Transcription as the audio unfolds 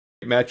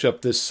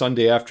matchup this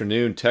Sunday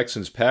afternoon,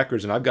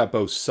 Texans-Packers, and I've got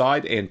both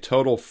side and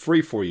total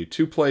free for you.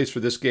 2 plays for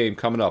this game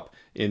coming up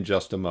in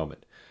just a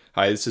moment.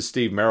 Hi, this is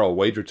Steve Merrill,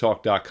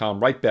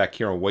 WagerTalk.com, right back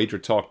here on Wager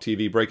Talk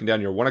TV, breaking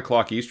down your 1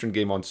 o'clock Eastern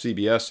game on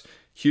CBS,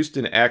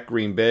 Houston at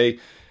Green Bay.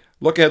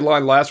 Look-ahead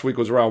line last week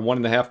was around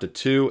 1.5 to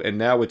 2, and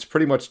now it's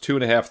pretty much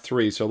 2.5,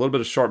 3. So a little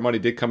bit of sharp money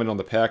did come in on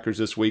the Packers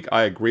this week.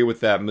 I agree with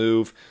that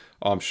move.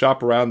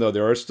 Shop around, though.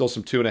 There are still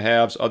some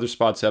 2.5s. Other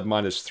spots have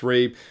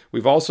 -3.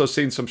 We've also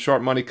seen some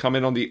sharp money come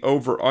in on the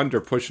over-under,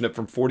 pushing it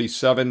from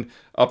 47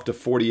 up to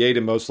 48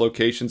 in most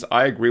locations.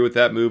 I agree with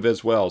that move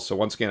as well. So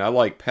once again, I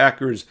like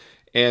Packers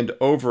and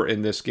over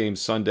in this game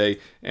Sunday,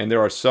 and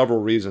there are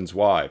several reasons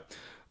why.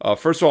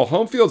 First of all,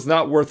 home field's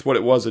not worth what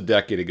it was a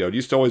decade ago. It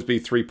used to always be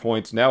 3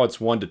 points. Now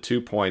it's 1 to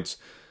 2 points.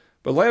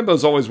 But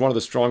Lambeau's always one of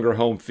the stronger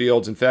home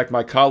fields. In fact,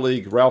 my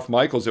colleague Ralph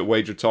Michaels at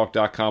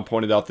WagerTalk.com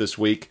pointed out this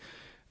week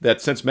that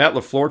since Matt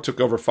LaFleur took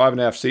over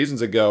 5.5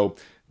 seasons ago,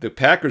 the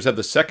Packers have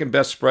the second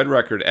best spread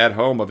record at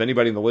home of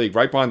anybody in the league,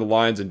 right behind the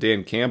Lions and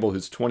Dan Campbell,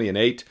 who's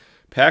 20-8.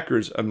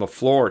 Packers and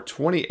LaFleur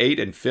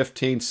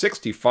 28-15,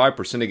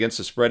 65% against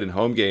the spread in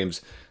home games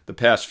the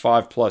past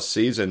 5+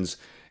 seasons.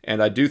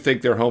 And I do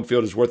think their home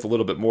field is worth a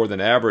little bit more than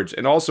average.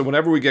 And also,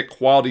 whenever we get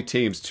quality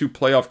teams, 2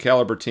 playoff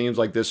caliber teams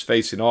like this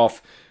facing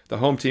off, the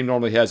home team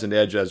normally has an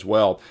edge as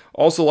well.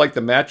 Also like the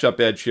matchup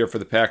edge here for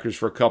the Packers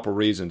for a couple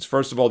reasons.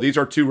 First of all, these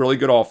are 2 really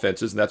good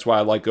offenses, and that's why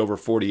I like over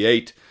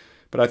 48.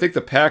 But I think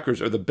the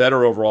Packers are the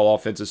better overall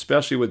offense,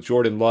 especially with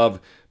Jordan Love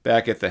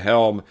back at the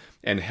helm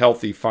and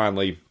healthy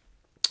finally.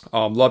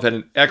 Love had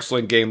an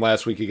excellent game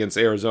last week against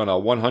Arizona,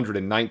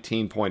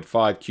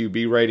 119.5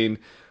 QB rating.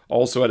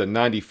 Also had a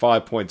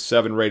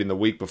 95.7 rating the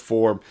week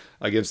before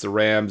against the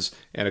Rams.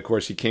 And, of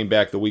course, he came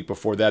back the week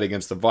before that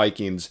against the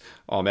Vikings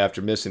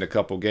after missing a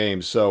couple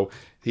games. So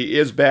he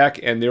is back,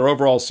 and their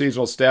overall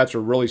seasonal stats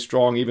are really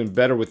strong, even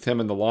better with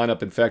him in the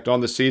lineup. In fact, on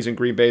the season,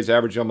 Green Bay's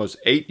averaged almost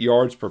 8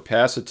 yards per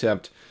pass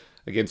attempt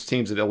against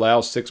teams that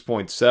allow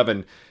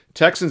 6.7.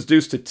 Texans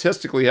do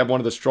statistically have one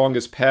of the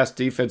strongest pass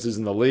defenses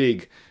in the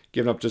league,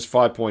 giving up just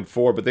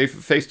 5.4, but they've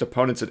faced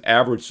opponents that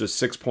average just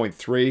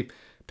 6.3.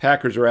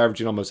 Packers are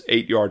averaging almost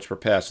 8 yards per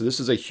pass. So this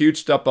is a huge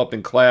step up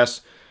in class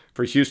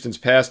for Houston's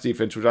pass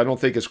defense, which I don't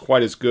think is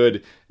quite as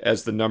good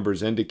as the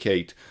numbers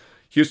indicate.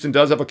 Houston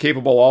does have a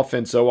capable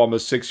offense, though,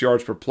 almost 6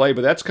 yards per play,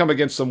 but that's come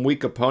against some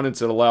weak opponents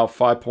that allow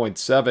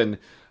 5.7.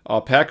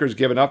 Packers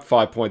giving up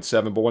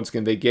 5.7, but once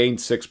again, they gained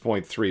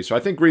 6.3. So I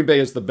think Green Bay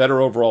is the better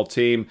overall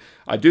team.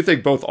 I do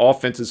think both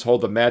offenses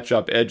hold the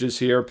matchup edges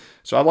here.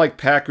 So I like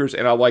Packers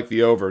and I like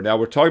the over. Now,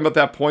 we're talking about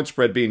that point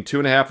spread being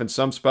 2.5 in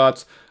some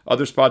spots.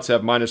 Other spots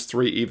have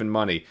 -3 even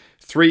money.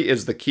 3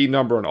 is the key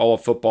number in all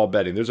of football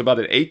betting. There's about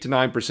an 8 to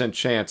 9%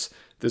 chance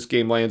this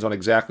game lands on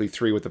exactly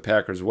 3 with the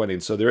Packers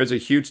winning. So there is a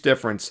huge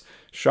difference.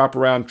 Shop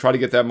around, try to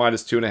get that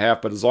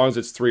 -2.5, but as long as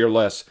it's 3 or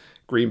less,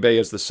 Green Bay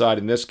is the side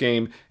in this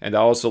game, and I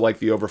also like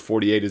the over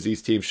 48 as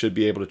these teams should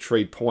be able to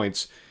trade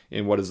points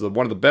in what is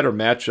one of the better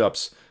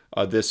matchups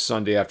this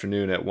Sunday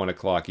afternoon at 1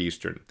 o'clock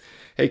Eastern.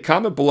 Hey,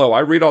 comment below. I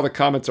read all the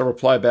comments. I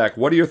reply back.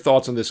 What are your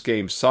thoughts on this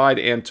game, side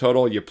and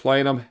total? You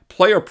playing them?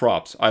 Player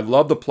props. I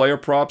love the player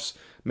props.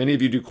 Many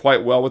of you do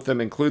quite well with them.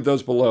 Include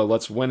those below.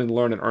 Let's win and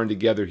learn and earn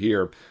together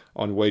here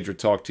on Wager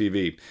Talk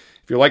TV.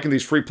 If you're liking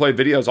these free play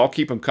videos, I'll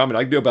keep them coming.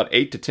 I can do about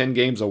 8 to 10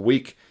 games a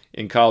week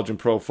in college and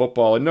pro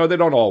football. And no, they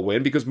don't all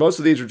win because most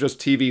of these are just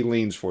TV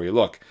leans for you.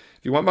 Look,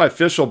 if you want my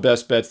official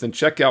best bets, then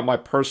check out my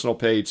personal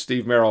page,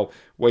 Steve Merrill,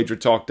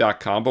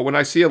 WagerTalk.com. But when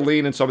I see a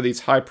lean in some of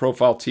these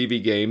high-profile TV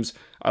games,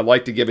 I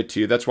like to give it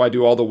to you. That's why I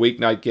do all the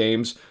weeknight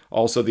games,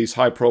 also these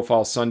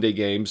high-profile Sunday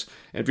games.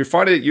 And if you're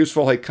finding it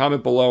useful, hey,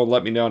 comment below and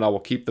let me know, and I will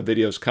keep the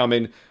videos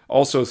coming.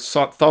 Also,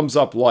 thumbs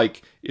up,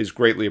 like is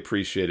greatly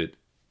appreciated.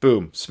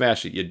 Boom,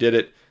 smash it. You did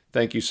it.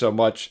 Thank you so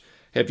much.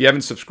 If you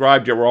haven't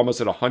subscribed yet, we're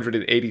almost at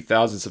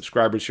 180,000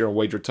 subscribers here on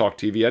Wager Talk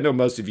TV. I know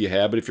most of you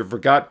have, but if you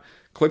forgot,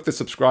 click the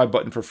subscribe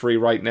button for free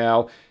right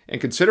now.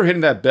 And consider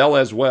hitting that bell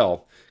as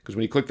well, because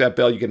when you click that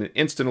bell, you get an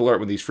instant alert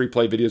when these free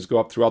play videos go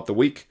up throughout the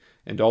week,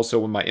 and also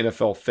when my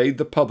NFL Fade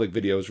the Public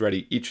video is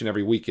ready each and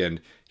every weekend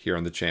here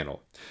on the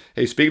channel.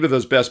 Hey, speaking of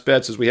those best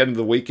bets, as we head into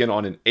the weekend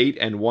on an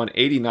 8-1,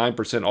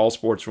 89% all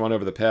sports run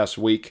over the past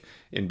week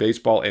in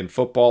baseball and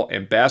football,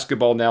 and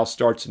basketball now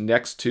starts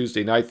next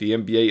Tuesday night. The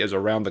NBA is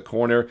around the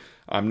corner.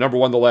 I'm number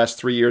 1 the last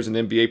 3 years in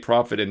NBA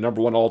profit and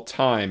number 1 all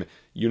time,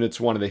 units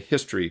 1 in the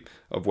history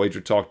of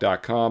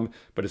WagerTalk.com.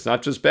 But it's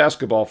not just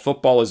basketball.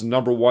 Football is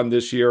number 1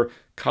 this year.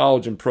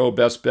 College and pro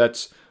best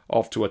bets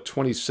off to a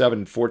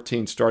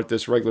 27-14 start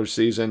this regular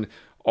season.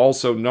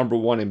 Also number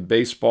 1 in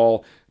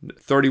baseball,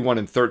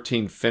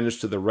 31-13 finish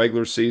to the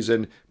regular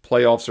season.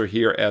 Playoffs are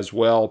here as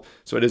well.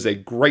 So it is a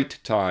great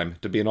time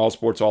to be in all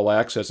sports, all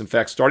access. In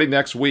fact, starting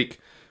next week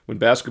when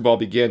basketball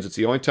begins, it's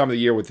the only time of the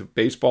year with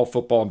baseball,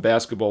 football, and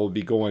basketball will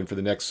be going for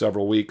the next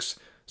several weeks.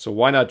 So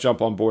why not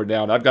jump on board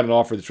now? And I've got an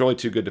offer that's really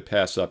too good to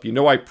pass up. You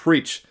know I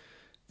preach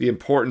the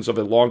importance of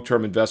a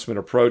long-term investment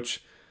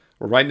approach.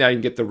 Well, right now you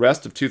can get the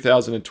rest of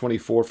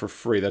 2024 for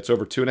free. That's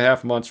over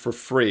 2.5 months for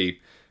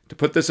free. To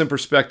put this in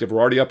perspective,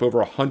 we're already up over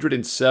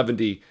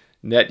 170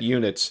 net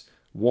units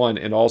won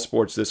in all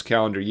sports this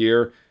calendar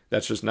year.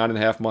 That's just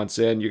 9.5 months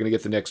in. You're going to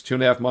get the next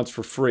 2.5 months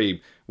for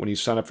free when you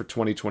sign up for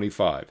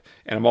 2025.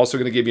 And I'm also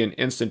going to give you an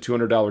instant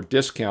 $200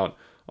 discount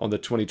on the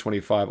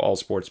 2025 All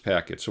Sports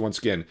package. So once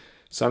again,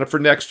 sign up for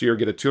next year,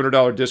 get a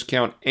 $200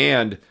 discount,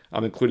 and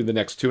I'm including the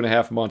next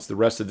 2.5 months, the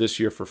rest of this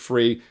year for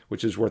free,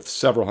 which is worth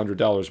several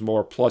 $100s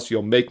more. Plus,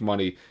 you'll make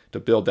money to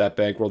build that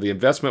bankroll. The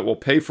investment will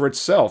pay for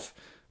itself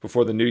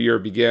before the new year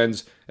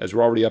begins, as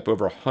we're already up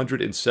over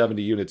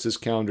 170 units this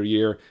calendar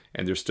year,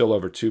 and there's still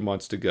over 2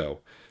 months to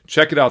go.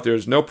 Check it out.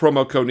 There's no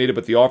promo code needed,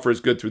 but the offer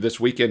is good through this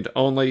weekend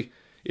only.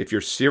 If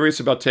you're serious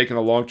about taking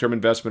a long-term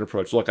investment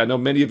approach, look, I know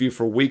many of you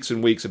for weeks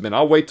and weeks have been,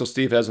 I'll wait till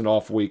Steve has an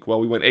off week. Well,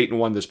 we went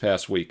 8-1 this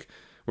past week.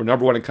 We're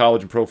number one in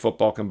college and pro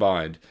football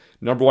combined.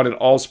 Number one in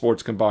all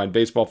sports combined,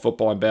 baseball,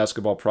 football, and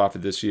basketball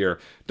profit this year.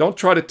 Don't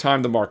try to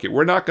time the market.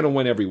 We're not going to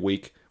win every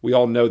week. We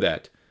all know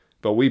that.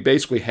 But we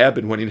basically have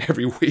been winning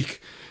every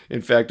week.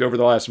 In fact, over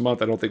the last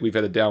month, I don't think we've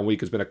had a down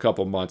week. It's been a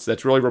couple months.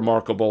 That's really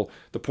remarkable.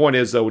 The point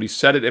is, though, when you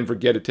set it and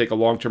forget it, take a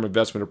long-term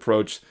investment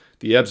approach,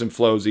 the ebbs and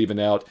flows even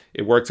out.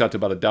 It works out to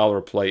about $1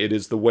 a play. It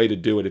is the way to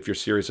do it if you're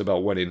serious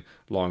about winning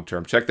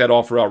long-term. Check that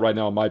offer out right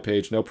now on my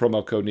page. No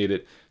promo code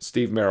needed.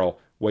 Steve Merrill,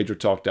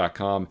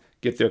 wagertalk.com.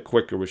 Get there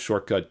quicker with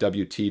shortcut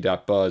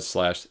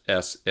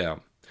wt.buzz/SM.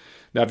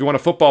 Now, if you want a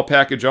football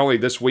package only,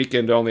 this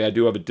weekend only, I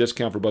do have a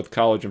discount for both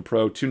college and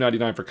pro,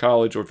 $2.99 for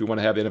college, or if you want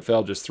to have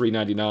NFL, just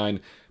 $3.99.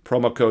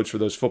 Promo codes for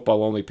those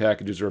football-only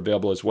packages are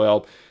available as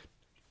well.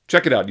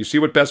 Check it out. You see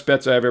what best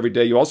bets I have every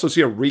day. You also see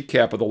a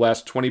recap of the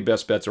last 20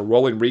 best bets, a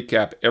rolling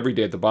recap every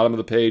day at the bottom of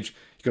the page.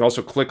 You can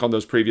also click on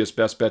those previous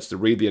best bets to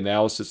read the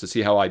analysis to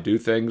see how I do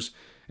things.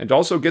 And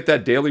also get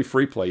that daily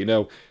free play. You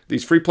know,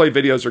 these free play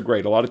videos are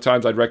great. A lot of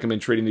times I'd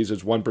recommend treating these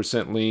as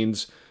 1%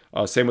 leans.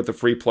 Same with the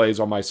free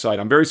plays on my site.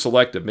 I'm very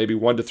selective, maybe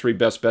 1 to 3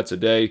 best bets a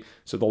day.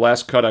 So the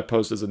last cut I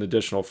post is an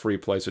additional free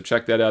play. So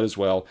check that out as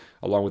well,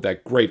 along with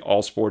that great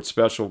all sports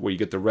special where you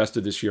get the rest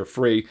of this year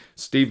free.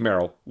 Steve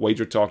Merrill,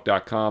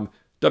 wagertalk.com,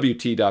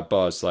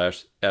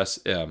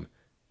 wt.buzz/SM.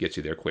 Gets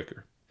you there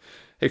quicker.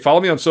 Hey,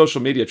 follow me on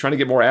social media. Trying to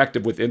get more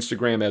active with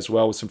Instagram as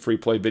well with some free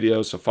play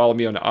videos. So follow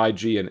me on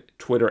IG and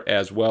Twitter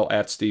as well,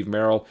 at Steve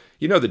Merrill.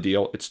 You know the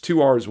deal. It's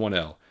 2 R's, 1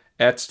 L.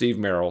 At Steve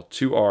Merrill,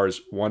 2 R's,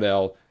 1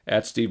 L.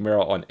 At Steve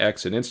Merrill on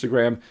X and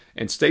Instagram.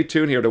 And stay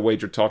tuned here to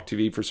Wager Talk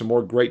TV for some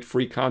more great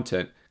free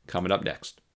content coming up next.